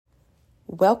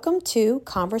Welcome to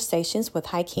Conversations with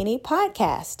Haikini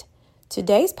podcast.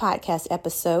 Today's podcast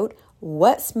episode,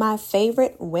 What's My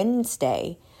Favorite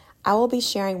Wednesday? I will be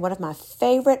sharing one of my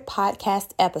favorite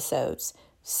podcast episodes.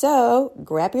 So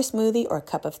grab your smoothie or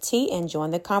cup of tea and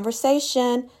join the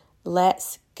conversation.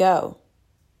 Let's go.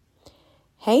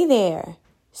 Hey there.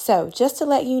 So just to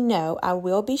let you know, I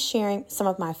will be sharing some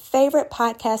of my favorite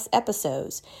podcast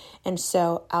episodes. And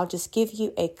so I'll just give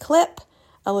you a clip,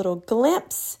 a little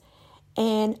glimpse,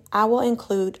 and I will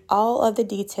include all of the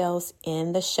details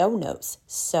in the show notes.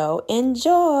 So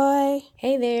enjoy.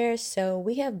 Hey there. So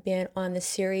we have been on the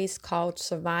series called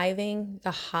Surviving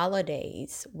the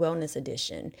Holidays Wellness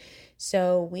Edition.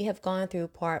 So we have gone through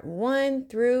part 1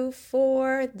 through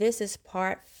 4. This is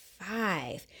part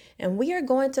 5. And we are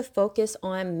going to focus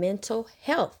on mental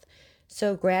health.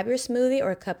 So grab your smoothie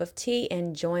or a cup of tea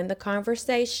and join the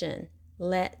conversation.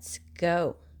 Let's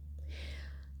go.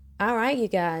 All right, you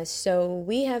guys. So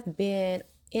we have been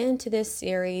into this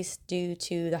series due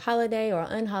to the holiday or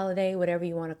unholiday, whatever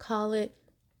you want to call it.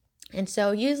 And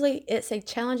so usually it's a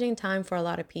challenging time for a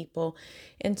lot of people.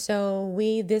 And so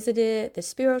we visited the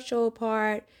spiritual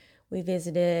part, we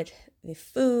visited the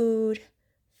food,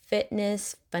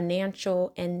 fitness,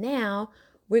 financial, and now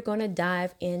we're going to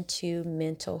dive into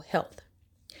mental health.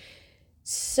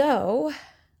 So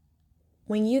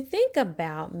when you think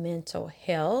about mental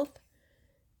health,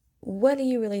 what do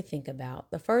you really think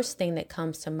about? The first thing that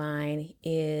comes to mind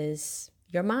is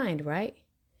your mind, right?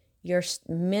 Your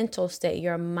mental state,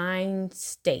 your mind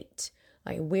state,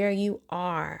 like where you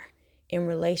are in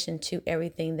relation to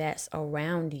everything that's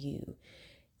around you.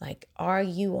 Like, are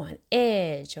you on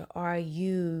edge or are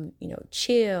you,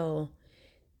 chill?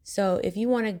 So if you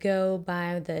want to go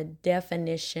by the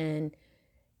definition,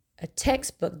 a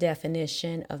textbook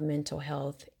definition of mental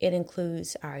health, it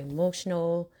includes our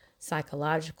emotional,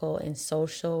 psychological, and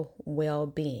social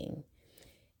well-being.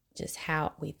 Just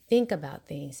how we think about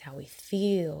things, how we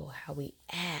feel, how we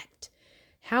act,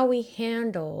 how we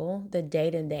handle the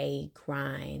day-to-day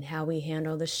grind, how we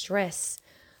handle the stress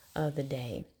of the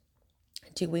day.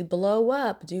 Do we blow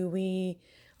up?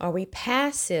 Are we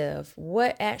passive?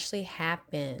 What actually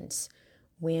happens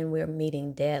when we're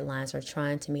meeting deadlines or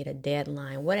trying to meet a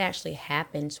deadline? What actually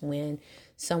happens when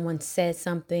someone says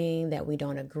something that we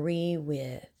don't agree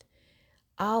with?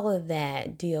 All of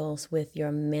that deals with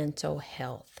your mental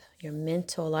health. A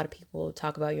lot of people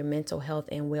talk about your mental health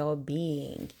and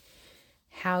well-being,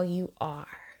 how you are,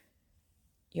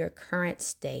 your current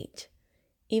state,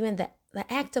 even the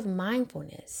act of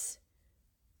mindfulness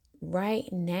right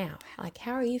now. Like,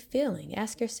 how are you feeling?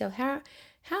 Ask yourself, how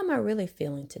am I really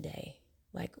feeling today?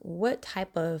 Like, what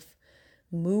type of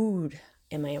mood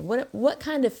am I in? What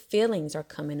kind of feelings are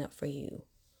coming up for you?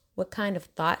 What kind of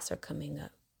thoughts are coming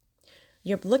up?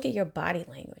 Look at your body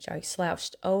language. Are you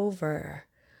slouched over?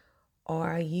 Or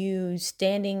are you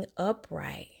standing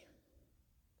upright?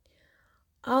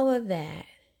 All of that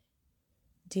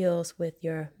deals with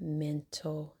your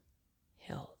mental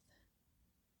health.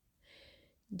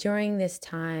 During this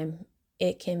time,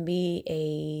 it can be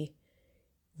a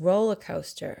roller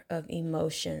coaster of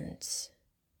emotions,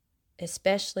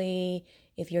 especially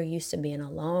if you're used to being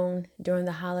alone during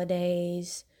the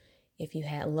holidays, if you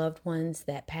had loved ones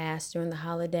that passed during the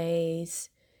holidays,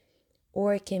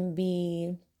 or it can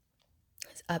be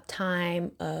a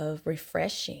time of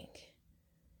refreshing.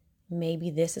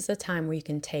 Maybe this is a time where you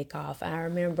can take off. I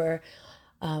remember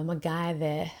a guy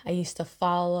that I used to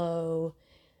follow.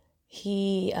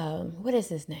 He, what is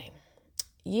his name?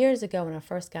 Years ago when I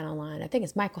first got online, I think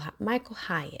it's Michael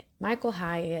Hyatt. Michael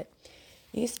Hyatt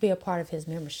used to be a part of his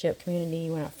membership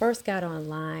community when I first got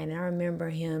online. And I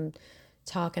remember him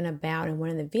talking about in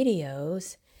one of the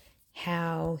videos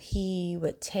how he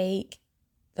would take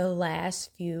the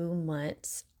last few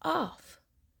months off,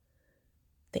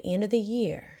 the end of the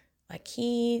year. Like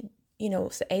he,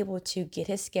 was able to get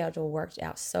his schedule worked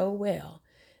out so well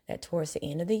that towards the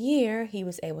end of the year, he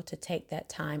was able to take that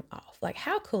time off. Like,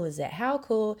 how cool is that? How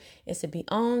cool is to be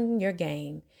on your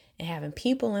game and having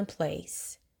people in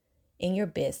place in your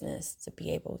business to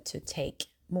be able to take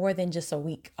more than just a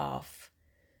week off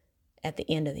at the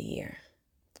end of the year.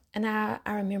 And I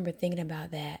remember thinking about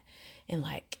that and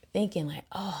thinking,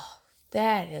 oh,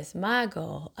 that is my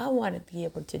goal. I want to be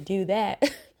able to do that.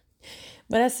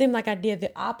 But it seemed like I did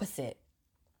the opposite.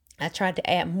 I tried to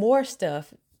add more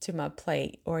stuff to my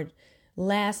plate or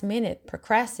last minute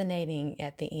procrastinating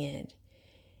at the end.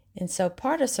 And so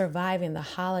part of surviving the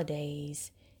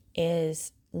holidays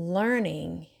is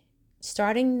learning,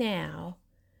 starting now,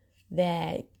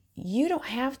 that you don't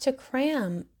have to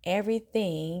cram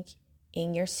everything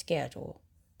in your schedule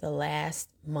the last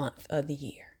month of the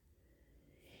year.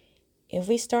 if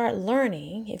you start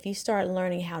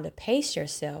learning how to pace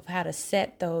yourself, how to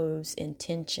set those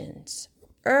intentions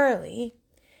early,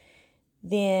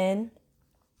 then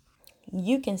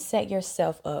you can set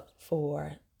yourself up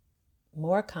for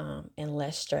more calm and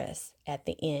less stress at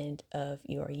the end of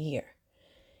your year.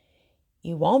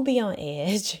 You won't be on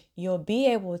edge. You'll be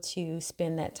able to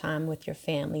spend that time with your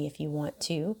family if you want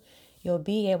to. You'll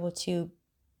be able to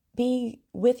be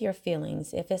with your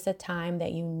feelings if it's a time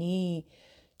that you need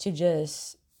to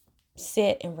just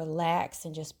sit and relax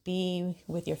and just be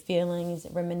with your feelings,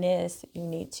 reminisce. You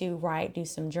need to write, do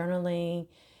some journaling,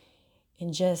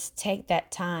 and just take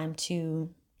that time to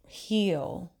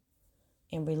heal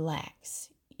and relax.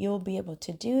 You'll be able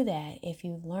to do that if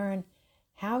you learn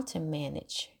how to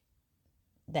manage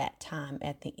that time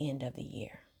at the end of the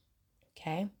year.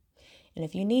 Okay? And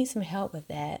if you need some help with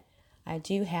that, I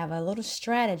do have a little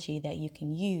strategy that you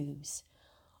can use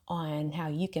on how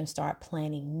you can start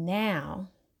planning now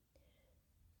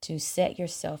to set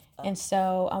yourself up. And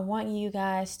so I want you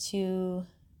guys to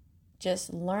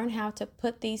just learn how to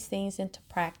put these things into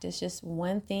practice, just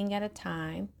one thing at a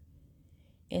time,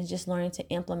 and just learning to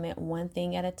implement one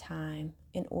thing at a time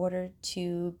in order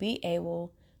to be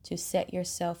able to set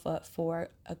yourself up for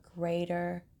a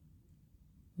greater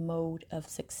mode of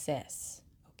success.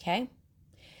 Okay?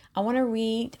 I want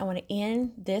to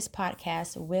end this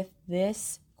podcast with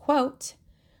this quote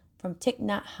from Thich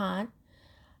Nhat Hanh.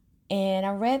 And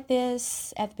I read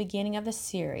this at the beginning of the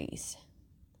series.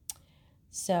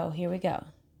 So here we go.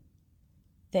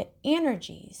 The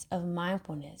energies of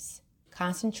mindfulness,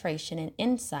 concentration, and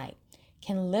insight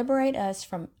can liberate us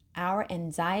from our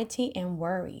anxiety and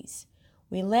worries.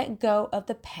 We let go of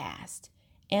the past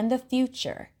and the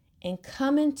future and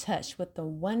come in touch with the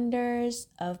wonders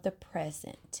of the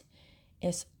present.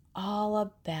 It's all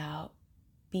about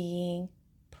being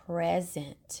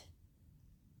present.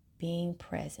 Being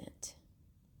present.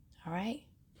 All right?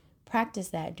 Practice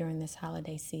that during this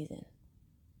holiday season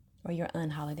or your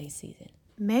unholiday season.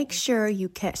 Make sure you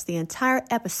catch the entire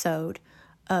episode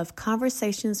of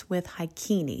Conversations with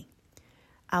Haikini.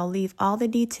 I'll leave all the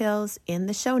details in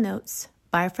the show notes.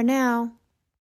 Bye for now.